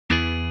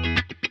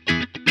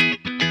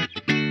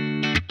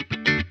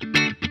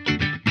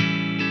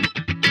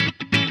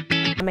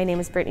My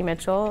name is Britni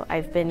Mitchell.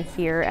 I've been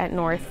here at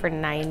North for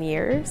 9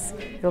 years.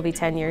 It'll be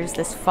 10 years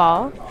this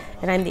fall,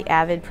 and I'm the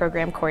AVID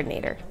program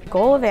coordinator. The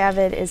goal of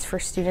AVID is for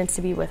students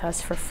to be with us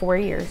for 4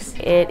 years.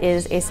 It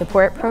is a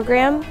support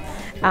program,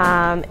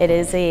 it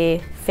is a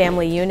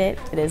family unit,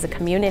 it is a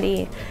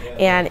community,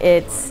 and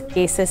it's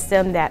a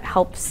system that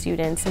helps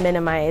students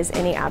minimize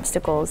any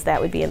obstacles that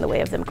would be in the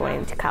way of them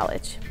going to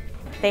college.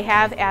 They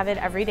have AVID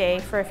every day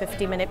for a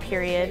 50-minute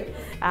period.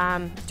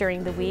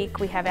 During the week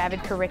we have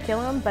AVID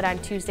curriculum, but on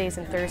Tuesdays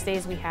and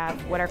Thursdays we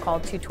have what are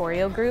called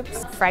tutorial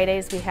groups.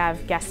 Fridays we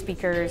have guest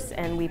speakers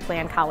and we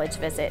plan college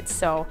visits.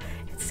 So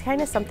it's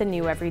kind of something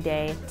new every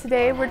day.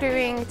 Today we're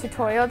doing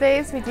tutorial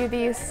days. We do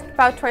these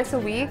about twice a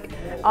week.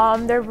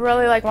 They're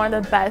really like one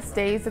of the best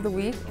days of the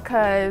week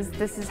because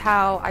this is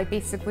how I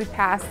basically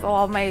pass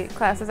all my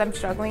classes I'm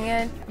struggling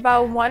in.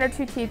 About 1 or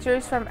 2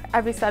 teachers from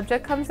every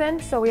subject comes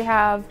in. So we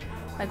have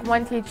like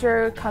one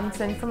teacher comes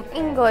in from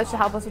English to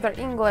help us with our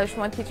English.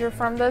 One teacher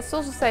from the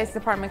social studies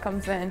department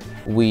comes in.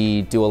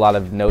 We do a lot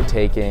of note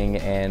taking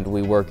and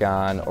we work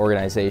on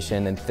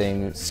organization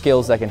and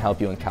skills that can help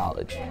you in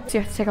college. So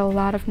you have to take a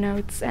lot of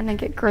notes and then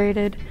get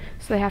graded.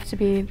 So they have to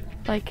be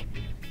like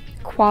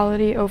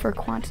quality over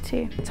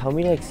quantity. It's helped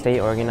me like stay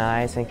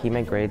organized and keep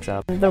my grades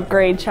up. The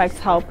grade checks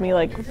help me,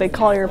 like they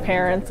call your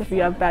parents if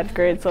you have bad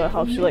grades, so it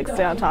helps you like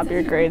stay on top of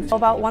your grades.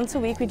 About once a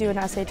week we do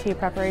an SAT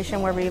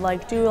preparation where we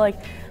do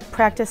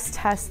practice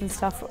tests and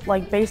stuff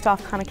like based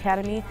off Khan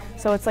Academy,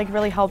 so it's like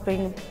really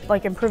helping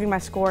improving my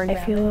score. I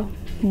feel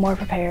more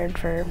prepared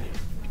for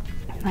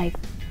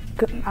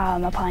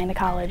applying to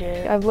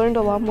colleges. I've learned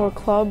a lot more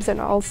clubs and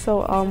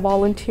also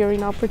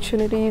volunteering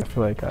opportunities. I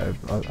feel like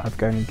I've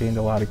gained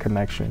a lot of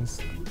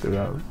connections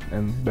throughout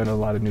and met a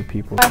lot of new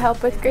people. I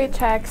help with grade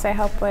checks, I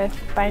help with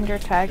binder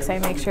checks, I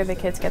make sure the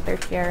kids get their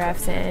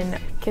TRFs in.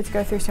 Kids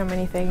go through so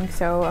many things,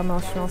 so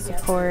emotional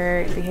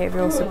support,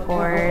 behavioral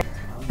support.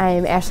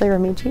 I'm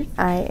Remegi.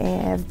 I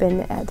have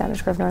been at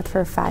Downers Grove North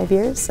for 5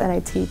 years and I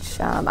teach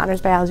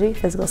honors biology,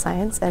 physical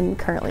science, and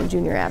currently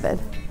junior AVID.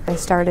 I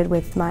started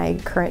with my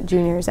current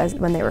juniors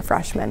when they were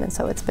freshmen, and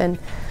so it's been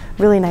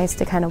really nice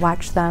to kind of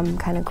watch them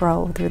kind of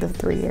grow through the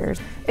 3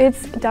 years.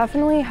 It's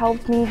definitely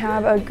helped me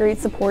have a great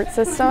support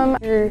system.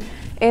 You're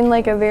in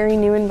like a very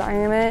new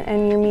environment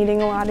and you're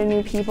meeting a lot of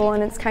new people,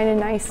 and it's kind of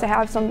nice to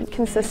have some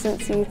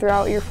consistency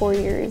throughout your 4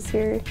 years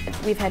here.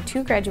 We've had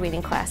 2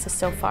 graduating classes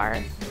so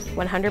far.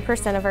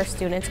 100% of our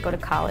students go to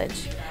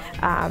college,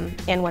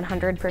 and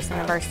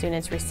 100% of our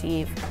students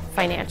receive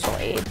financial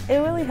aid. It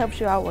really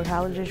helps you out with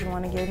colleges you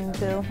want to get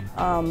into,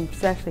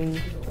 especially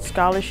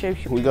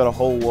scholarships. We got a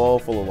whole wall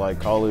full of like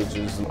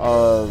colleges,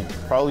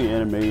 probably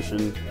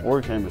animation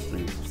or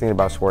chemistry. Thinking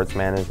about sports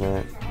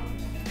management,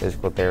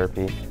 physical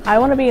therapy. I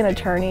want to be an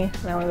attorney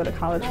and I want to go to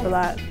college for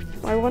that.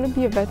 I want to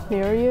be a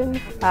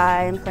veterinarian.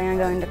 I'm planning on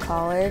going to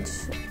college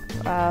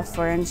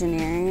for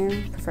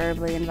engineering,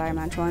 preferably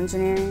environmental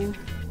engineering.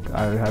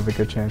 I have a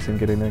good chance in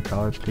getting into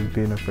college because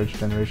being a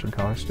first-generation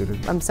college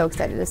student. I'm so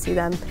excited to see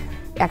them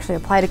actually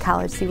apply to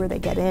college, see where they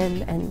get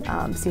in,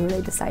 and see where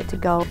they decide to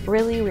go.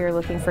 Really, we are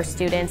looking for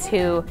students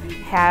who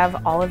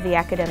have all of the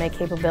academic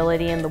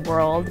capability in the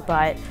world,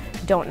 but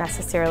don't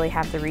necessarily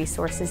have the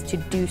resources to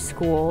do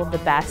school the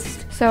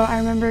best. So I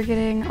remember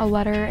getting a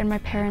letter and my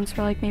parents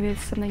were like, maybe this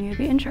is something you'd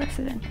be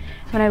interested in.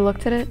 When I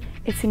looked at it,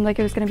 it seemed like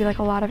it was going to be like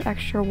a lot of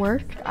extra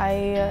work.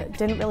 I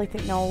didn't really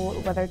know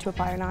whether to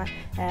apply or not,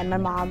 and my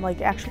mom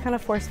actually kind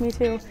of forced me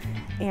to,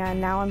 and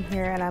now I'm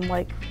here and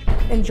I'm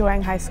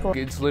enjoying high school.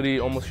 It's literally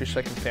almost your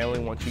second family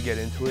once you get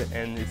into it,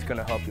 and it's going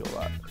to help you a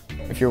lot.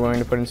 If you're willing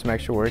to put in some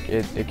extra work,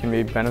 it can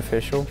be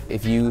beneficial.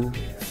 If you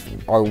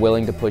are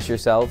willing to push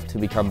yourself to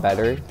become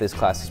better, this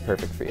class is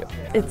perfect for you.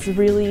 It's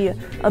really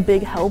a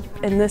big help,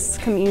 and this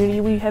community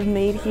we have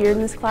made here in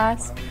this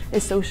class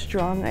is so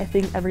strong. I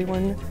think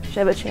everyone should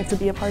have a chance to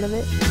be a part of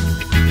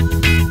it.